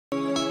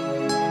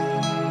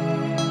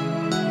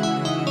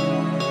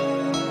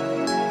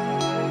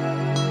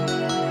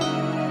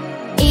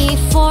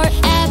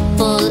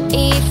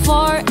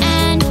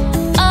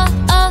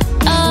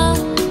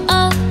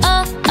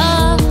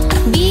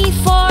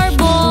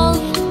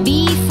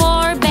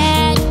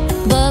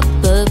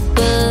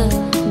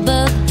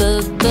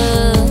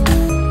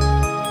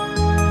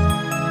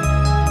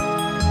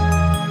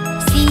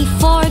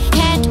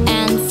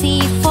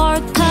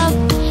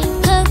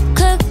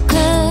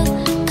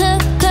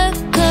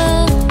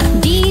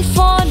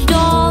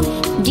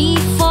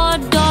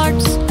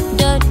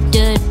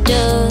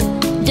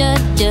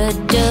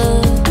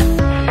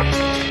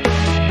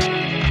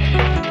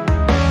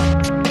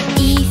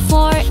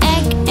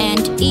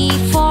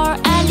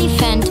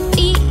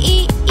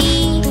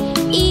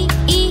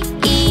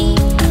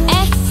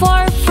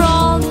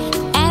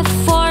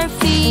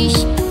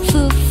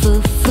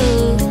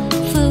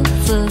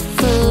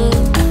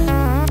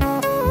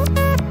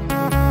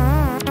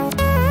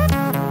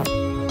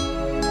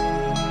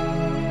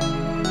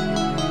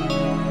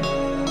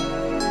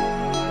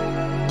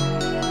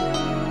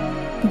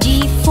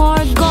for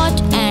goat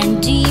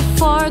and G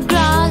for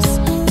grass.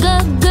 G,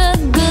 g,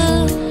 g,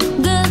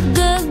 g, g,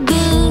 g.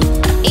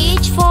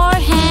 H for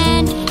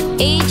hand,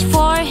 H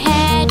for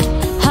head.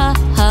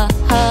 H, h,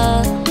 h,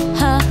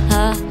 h, h,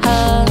 h.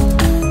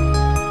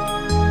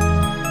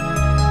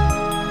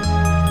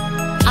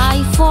 I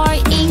for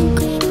ink,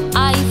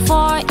 I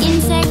for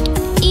insect.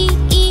 E,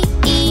 e,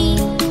 e,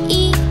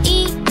 e, e,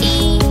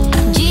 e.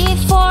 J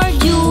for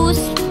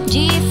juice, J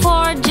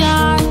for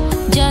jar.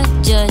 J,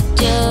 j,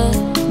 j,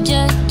 j,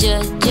 j,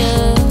 j.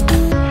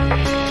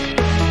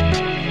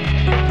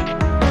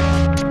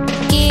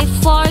 K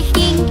for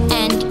king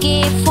and K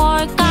for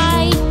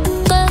kite.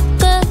 K,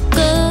 k, k,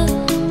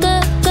 k,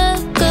 k,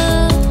 k.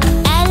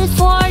 L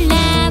for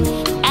lamb,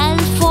 L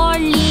for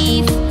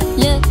leaf.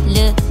 L,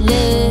 l, l,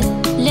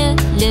 l,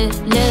 l,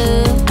 l.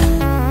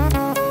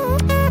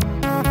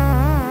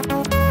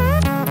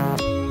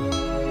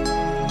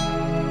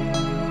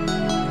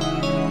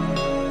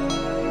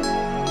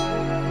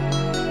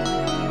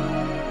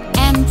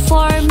 M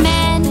for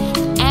man,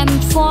 M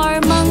for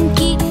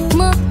monkey.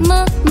 M,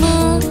 m,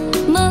 m,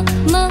 m,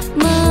 m,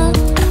 m.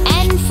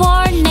 N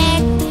for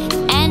neck,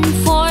 N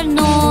for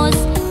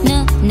nose. N,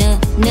 n,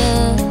 n,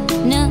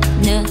 n,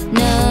 n,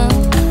 n.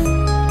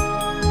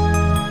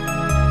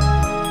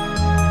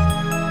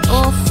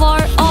 O for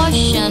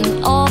ocean,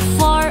 O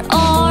for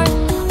oar.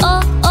 O,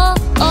 o,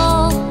 o,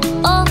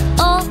 o,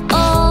 o,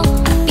 o.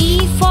 P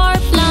for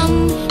plum,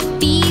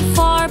 P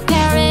for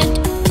parrot.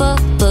 P,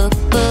 p,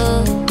 p,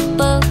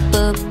 p, p,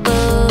 p.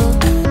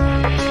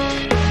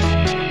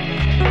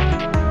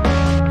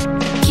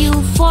 Q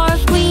for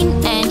queen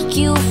and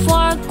Q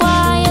for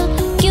quail.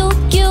 Q,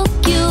 Q,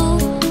 Q,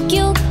 Q,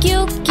 Q,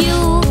 Q.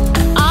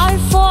 R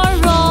for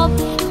rope,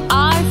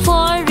 R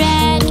for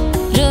red.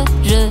 R,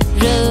 r,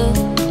 r,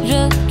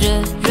 r,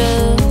 r,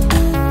 r.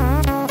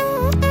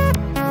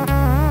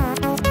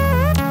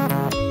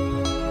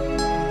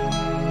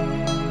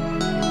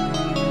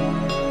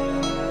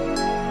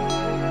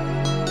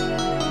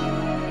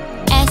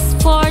 S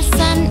for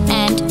sun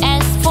and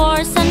S for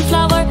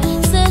sunflower.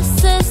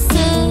 S, s, s,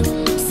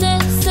 s,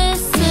 s,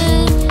 s.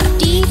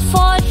 T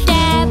for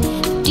tap,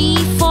 T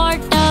for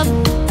tub.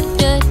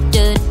 D, d,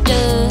 d,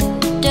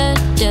 d,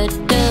 d,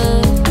 d.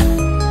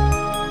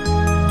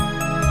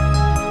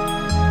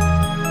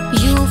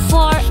 U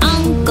for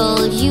uncle,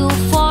 U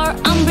for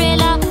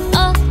umbrella.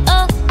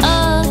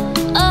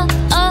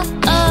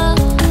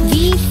 V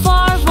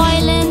for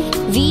violin,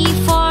 V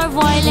for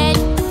violet.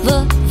 V,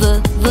 v,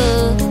 v,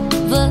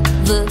 v,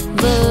 v,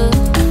 v.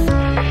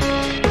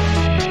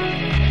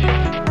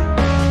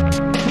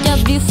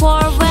 W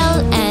for well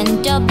and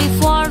W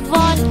for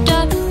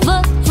water. V,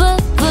 v,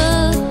 v,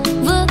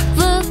 v, v,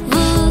 v.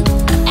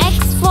 X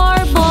for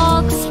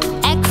box,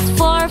 X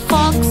for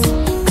fox.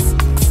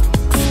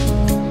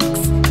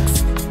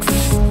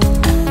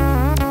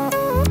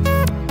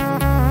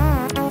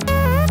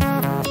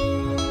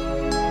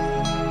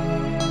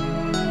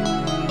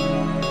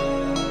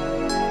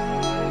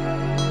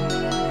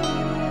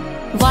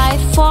 Y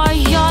for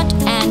yacht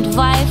and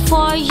Y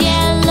for